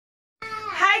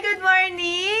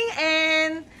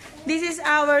This is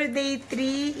our day 3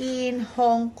 in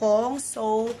Hong Kong.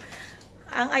 So,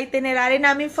 ang itinerary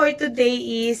namin for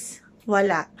today is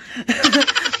wala.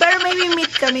 Pero may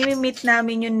meet kami. May meet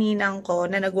namin yung ninang ko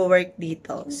na nagwo-work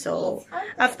dito. So,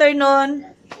 after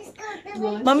nun,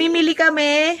 mamimili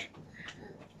kami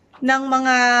ng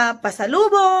mga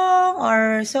pasalubong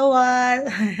or so what.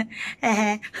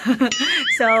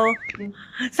 So,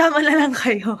 sama na lang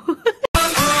kayo.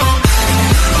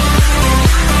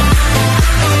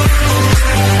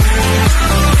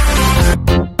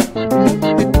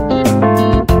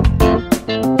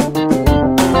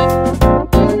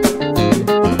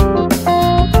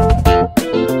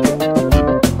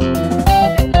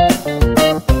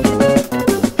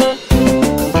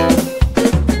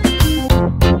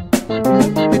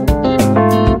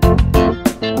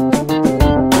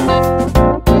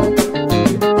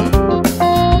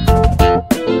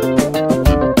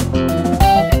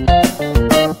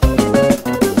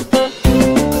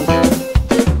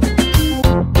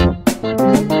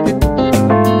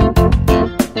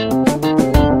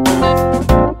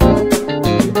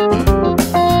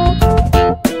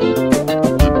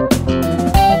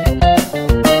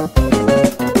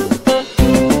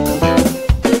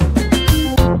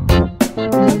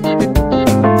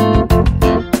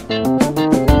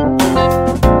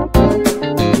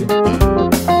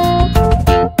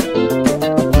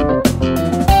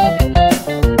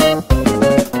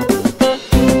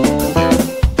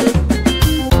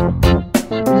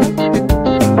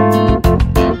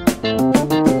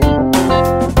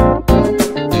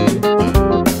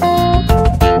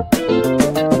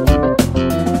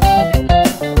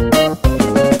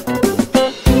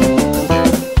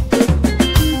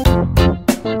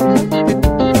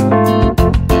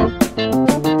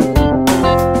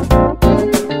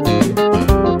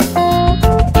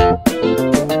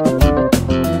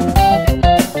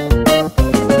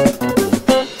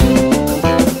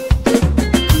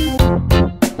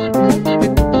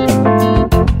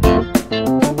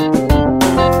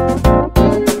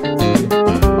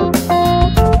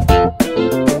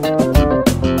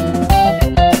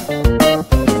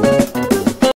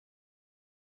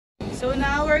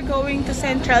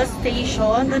 Central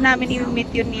Station. Doon namin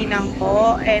i-meet yung ninang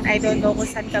ko. And I don't know kung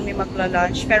saan kami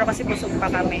maglo-lunch. Pero kasi busog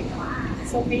pa kami.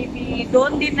 So maybe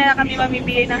doon din na kami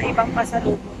mamibili ng ibang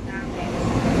pasalubong namin.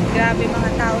 Grabe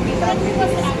mga tao dito.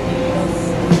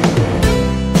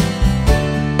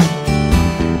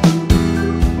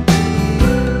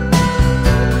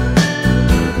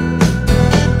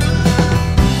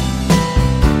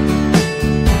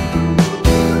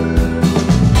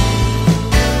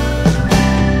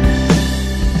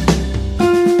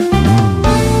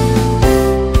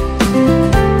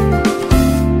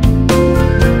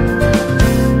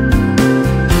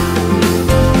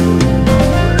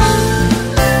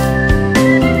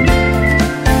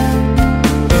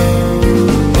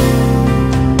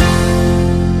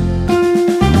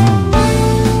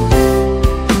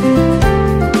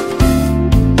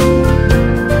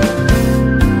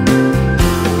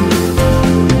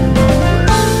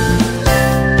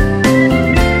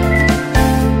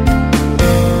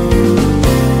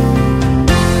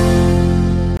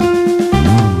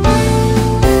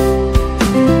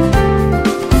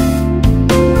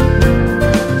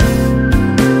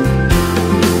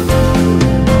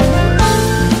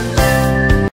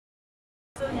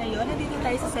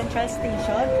 Central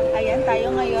Station. Ayan,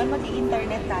 tayo ngayon,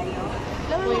 mag-i-internet tayo.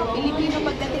 Alam mo, Pilipino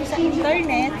pagdating sa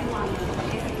internet,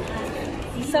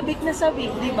 sabik na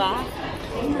sabik, di ba?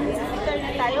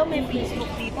 Internet tayo, may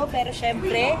Facebook dito, pero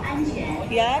syempre,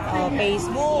 yan,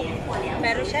 Facebook.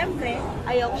 Pero syempre,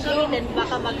 ayaw kong gamitin,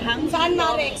 baka maghang. Saan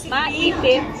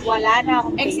maipip, wala na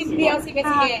akong Facebook.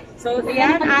 Sige. So,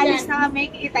 yan, alis na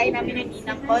kami, kikitain namin yung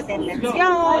ninang ko, then let's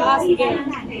go! Sige.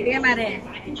 Sige, Mariz.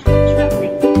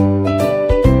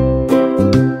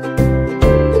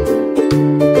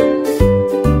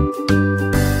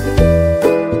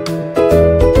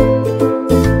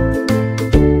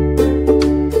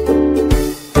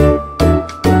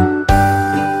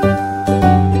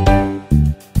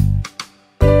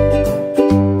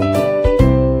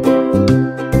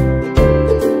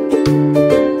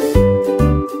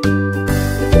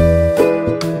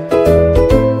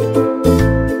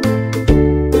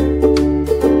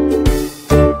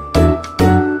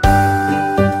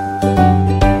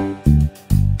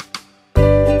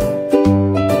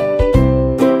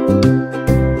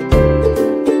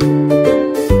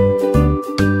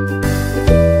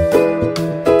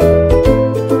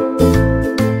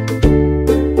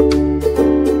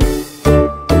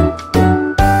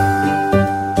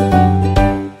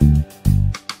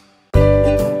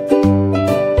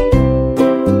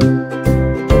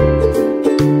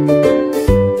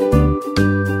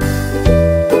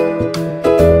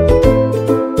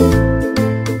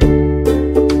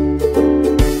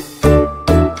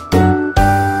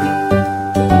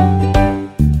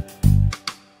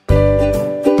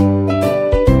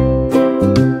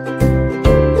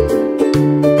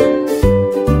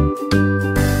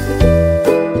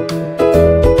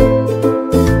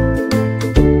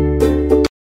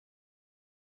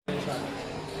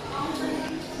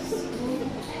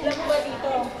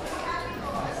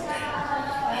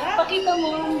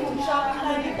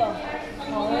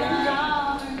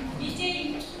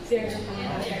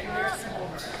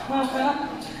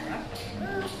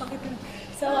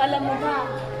 So, alam mo ba,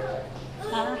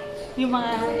 ha? Yung mga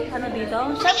ano dito,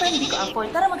 syempre hindi ko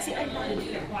afford. Tara mag-CR na.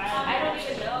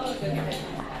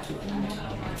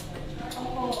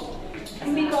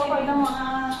 Hindi ko afford ang mga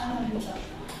ano dito.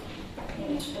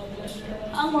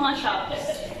 Ang mga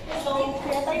shops. So,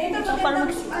 kaya tayo dito para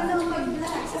mag-CR.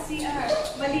 Mag-vlog sa CR.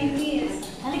 Malinis.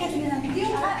 Halika, tingnan natin.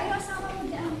 Ayaw, sama mo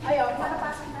dyan. Ayaw,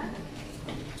 nakapasok na.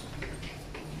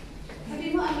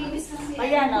 Sabi mo, aminis na CR.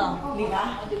 Ayan o, di ba?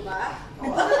 Diba?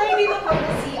 Nagpunta tayo dito for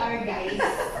the CR, guys.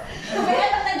 Kaya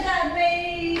pag nag-vlog,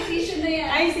 may tissue na yan.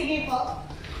 Ay, sige po.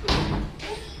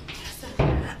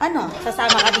 Ano?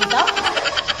 Sasama ka dito?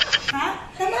 Ha?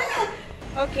 Tama na.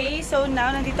 Okay, so now,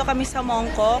 nandito kami sa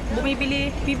Mongkok.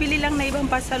 Bibili lang na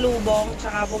ibang pasalubong.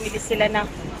 Tsaka bumili sila ng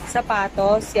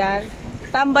sapatos. Yan.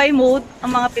 Tambay mood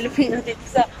ang mga Pilipino dito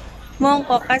sa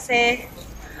Mongkok kasi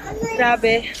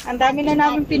grabe. Ang dami na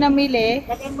namin pinamili.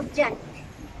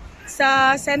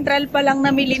 Sa Central pa lang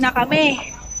namili na kami.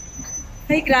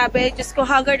 Ay, grabe. Diyos ko,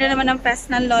 haggard na naman ang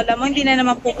fest ng lola mo. Hindi na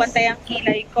naman pupantay ang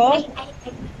kilay ko.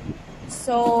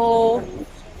 So,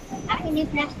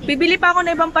 bibili pa ako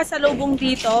na ibang pasalubong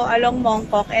dito along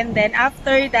Mongkok. And then,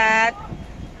 after that,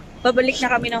 babalik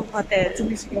na kami ng hotel.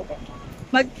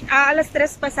 Alas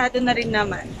 3 pasado na rin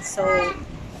naman. So,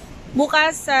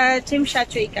 bukas sa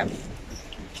Chimshatchui kami.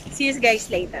 See you guys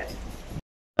later.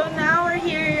 So, now we're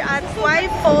here at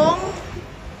Kwaifong.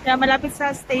 Kaya malapit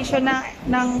sa station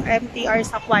ng MTR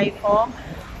sa Kwaifong.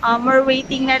 We're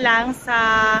waiting na lang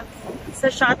sa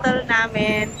shuttle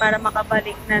namin para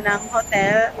makabalik na ng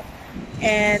hotel.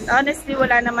 And honestly,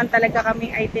 wala naman talaga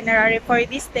kaming itinerary for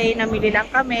this day. Namili lang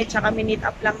kami, tsaka minute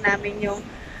up lang namin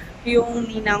yung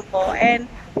ninang ko. And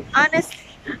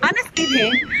honestly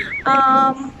din,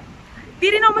 di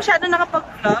rin ako masyado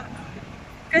nakapag-vlog.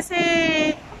 Kasi,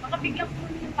 makabigyan ko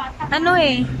yung bata. Ano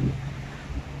eh,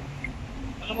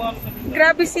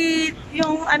 grabe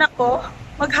yung anak ko.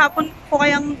 Maghapon ko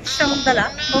kayang siyang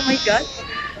dala. Oh my God.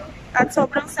 At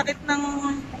sobrang sakit ng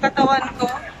katawan ko.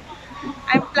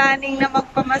 I'm planning na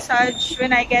magpa-massage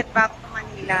when I get back to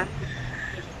Manila.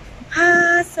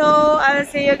 So, I'll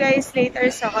see you guys later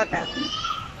sa hotel.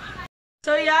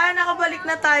 So, yan. Nakabalik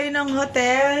na tayo ng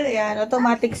hotel. Yan.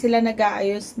 Automatic sila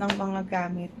nag-aayos ng mga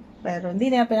gamit. Pero,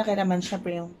 hindi na pinakiraman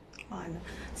syempre yung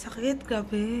sakit.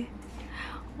 Grabe.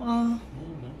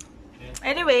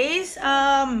 Anyways,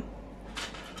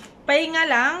 pahinga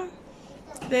lang.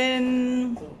 Then,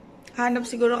 hanap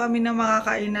siguro kami ng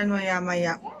makakainan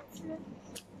maya-maya.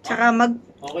 Tsaka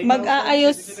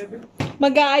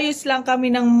mag-aayos lang kami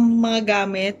ng mga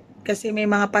gamit kasi may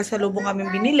mga pasalubong kami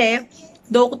binili.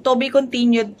 To be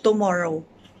continued tomorrow.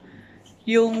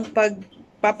 Yung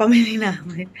pagpapamili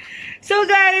namin. So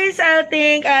guys, I'll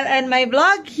end my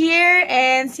vlog here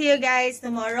and see you guys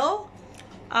tomorrow.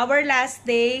 Our last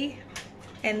day.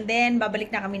 And then, babalik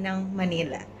na kami ng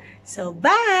Manila. So,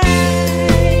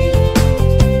 bye!